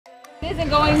isn't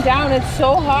going down. It's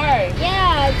so hard.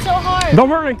 Yeah, it's so hard. Don't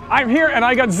worry, I'm here and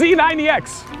I got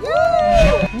Z90X.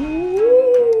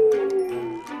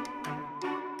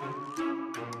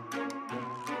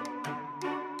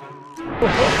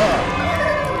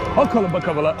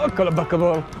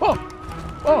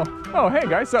 Oh, hey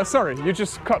guys, sorry, you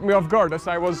just caught me off guard as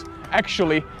I was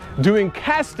actually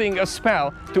casting a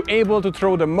spell to able to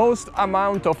throw the most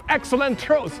amount of excellent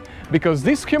throws, because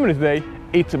this community day,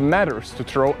 it matters to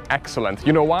throw excellent.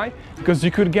 You know why? Because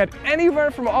you could get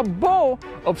anywhere from a bow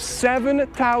of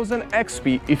 7,000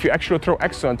 XP if you actually throw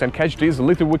excellent and catch these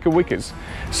little wickies.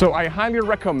 So I highly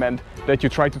recommend that you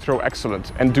try to throw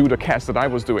excellent and do the cast that I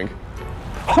was doing.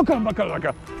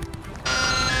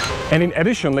 And in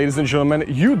addition, ladies and gentlemen,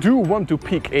 you do want to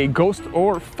pick a ghost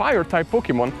or fire type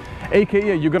Pokemon,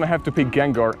 aka you're gonna have to pick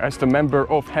Gengar as the member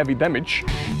of heavy damage.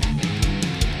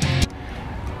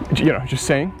 You know, just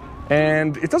saying.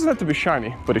 And it doesn't have to be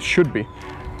shiny, but it should be.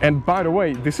 And by the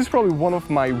way, this is probably one of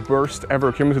my worst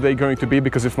ever community today going to be,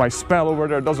 because if my spell over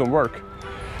there doesn't work,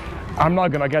 I'm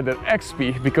not gonna get that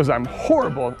XP because I'm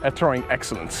horrible at throwing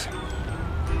excellence.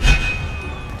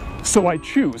 So I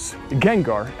choose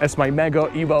Gengar as my Mega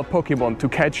Eval Pokemon to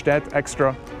catch that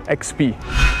extra XP.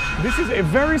 This is a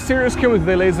very serious community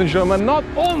today, ladies and gentlemen, not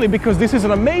only because this is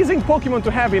an amazing Pokemon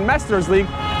to have in Masters League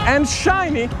and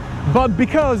shiny, but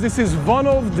because this is one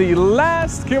of the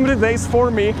last community days for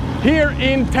me here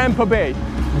in Tampa Bay.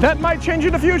 That might change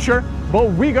in the future, but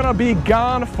we're gonna be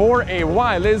gone for a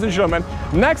while, ladies and gentlemen.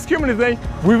 Next community day,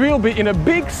 we will be in a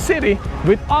big city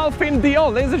with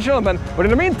Alfindeol, ladies and gentlemen. But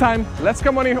in the meantime, let's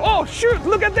come on in. Oh shoot,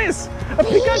 look at this! A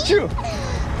Pikachu!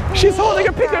 She's holding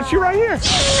a Pikachu right here!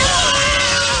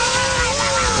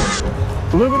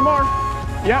 A little bit more.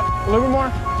 Yeah, a little bit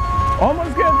more.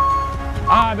 Almost good.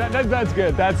 Ah, that's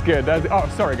good, that's good. Oh,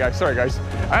 sorry guys.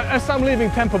 As I'm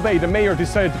leaving Tampa Bay, the mayor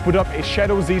decided to put up a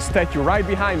ShadowZ statue right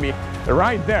behind me,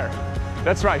 right there.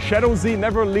 That's right, ShadowZ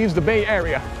never leaves the Bay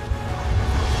Area.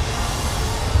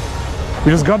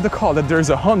 We just got the call that there's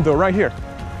a HUNDO right here.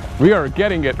 We are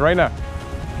getting it right now.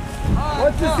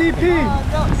 What's the CP?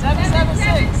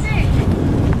 776.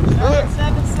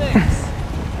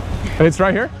 776. It's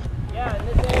right here? Yeah, in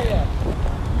this area.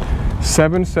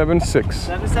 776.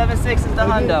 776 is the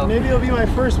HUNDO. Maybe it'll be my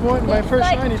first one, my first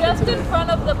Like shiny. just in front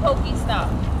of the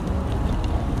Pokestop.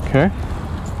 Okay.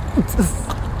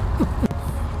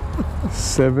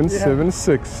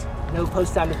 776. No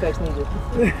post sound effects needed.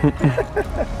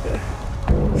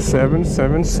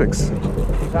 776.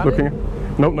 Looking.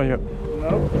 Nope, not yet.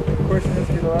 Nope. Of course, it has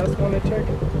to be the last one I check.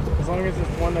 As long as it's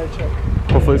one I check.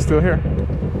 Hopefully it's still here. I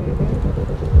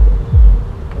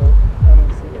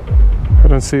don't see it. I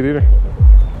don't see it either.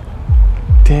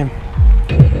 Damn.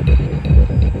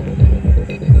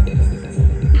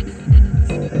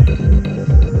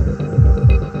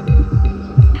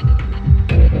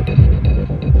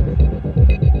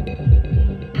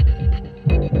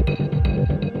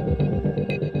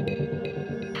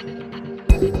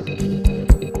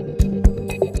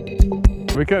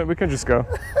 We can just go.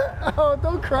 Oh,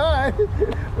 don't cry.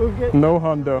 We'll get No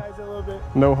HUNDO.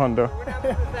 No HUNDO.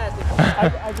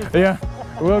 Yeah,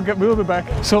 we'll be back.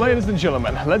 So ladies and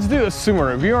gentlemen, let's do a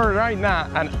summary. We are right now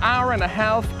an hour and a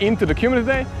half into the community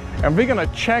day, and we're gonna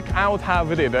check out how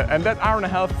we did. And that hour and a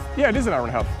half, yeah, it is an hour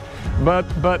and a half. But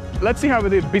let's see how we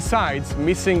did, besides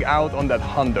missing out on that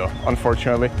HUNDO,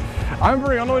 unfortunately. I'm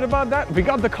very annoyed about that. We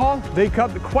got the call, they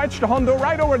quetched the HUNDO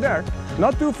right over there.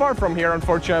 Not too far from here,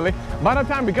 unfortunately. By the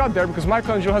time we got there, because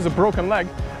Michelangelo has a broken leg,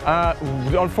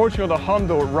 unfortunately the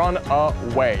HUNDO run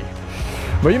away.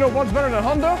 But you know what's better than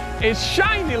HUNDO? It's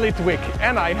shiny Litwick,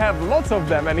 and I have lots of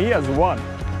them, and he has one.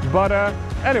 But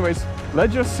anyways,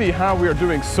 let's just see how we are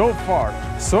doing so far.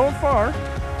 So far,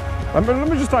 let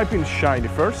me just type in shiny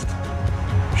first.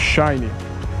 Shiny.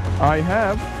 I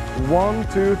have 1,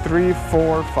 2, 3,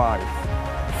 4, 5.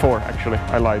 4 actually,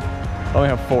 I lied. I only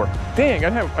have 4. Dang,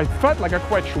 I felt like I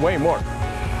quetched way more.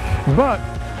 But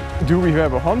do we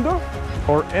have a HUNDO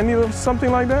or any of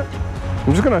something like that?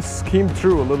 I'm just gonna skim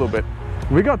through a little bit.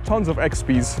 We got tons of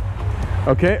XPs.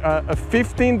 Okay, a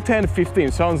 15, 10,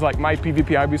 15 sounds like my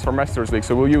PvP IBs for Masters League,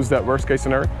 so we'll use that worst case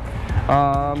scenario.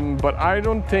 But I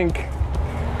don't think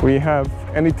we have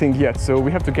anything yet, so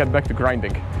we have to get back to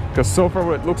grinding, because so far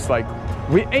what it looks like,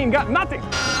 we ain't got nothing.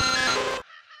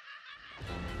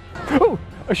 Oh,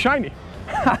 a shiny.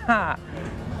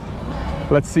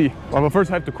 Let's see. Well,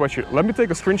 first I have to question it. Let me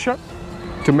take a screenshot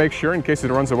to make sure in case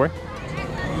it runs away.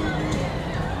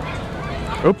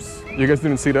 Oops, you guys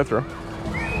didn't see that throw.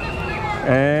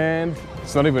 And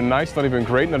it's not even nice, not even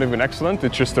great, not even excellent.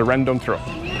 It's just a random throw.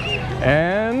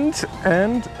 And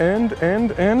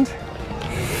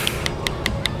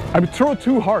I throw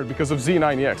too hard because of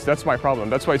Z90X. That's my problem.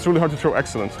 That's why it's really hard to throw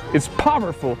excellent. It's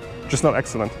powerful, just not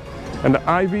excellent. And the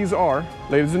IVs are,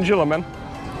 ladies and gentlemen,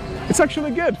 it's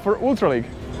actually good for Ultra League.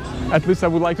 At least I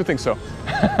would like to think so.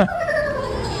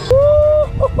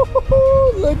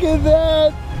 Look at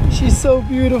that! She's so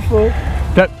beautiful.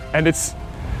 And it's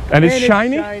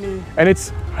shiny, and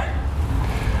it's,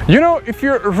 you know, if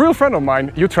you're a real friend of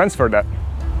mine, you transfer that.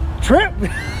 Trip!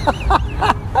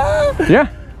 Yeah.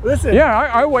 Listen. Yeah,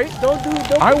 I wait. Don't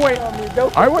I wait. on me.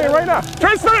 Don't I wait right now.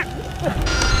 Transfer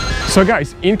it! So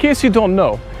guys, in case you don't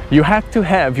know, you have to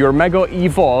have your Mega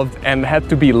evolved and had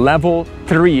to be level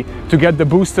 3 to get the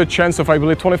boosted chance of, I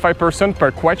believe, 25% per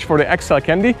Quatch for the XL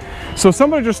candy. So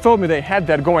somebody just told me they had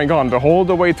that going on the whole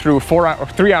way through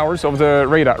 3 hours of the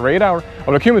raid hour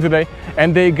of the community day,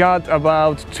 and they got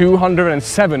about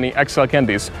 270 XL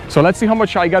candies. So let's see how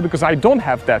much I got, because I don't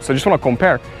have that, so I just want to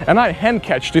compare. And I hand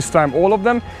catch this time all of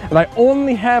them, and I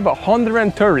only have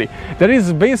 130. That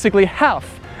is basically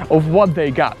half of what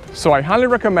they got. So I highly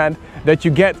recommend that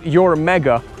you get your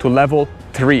Mega to level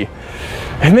 3.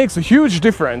 It makes a huge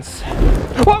difference.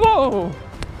 Whoa!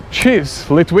 Jeez,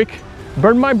 Litwick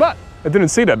burned my butt. I didn't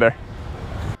see that there.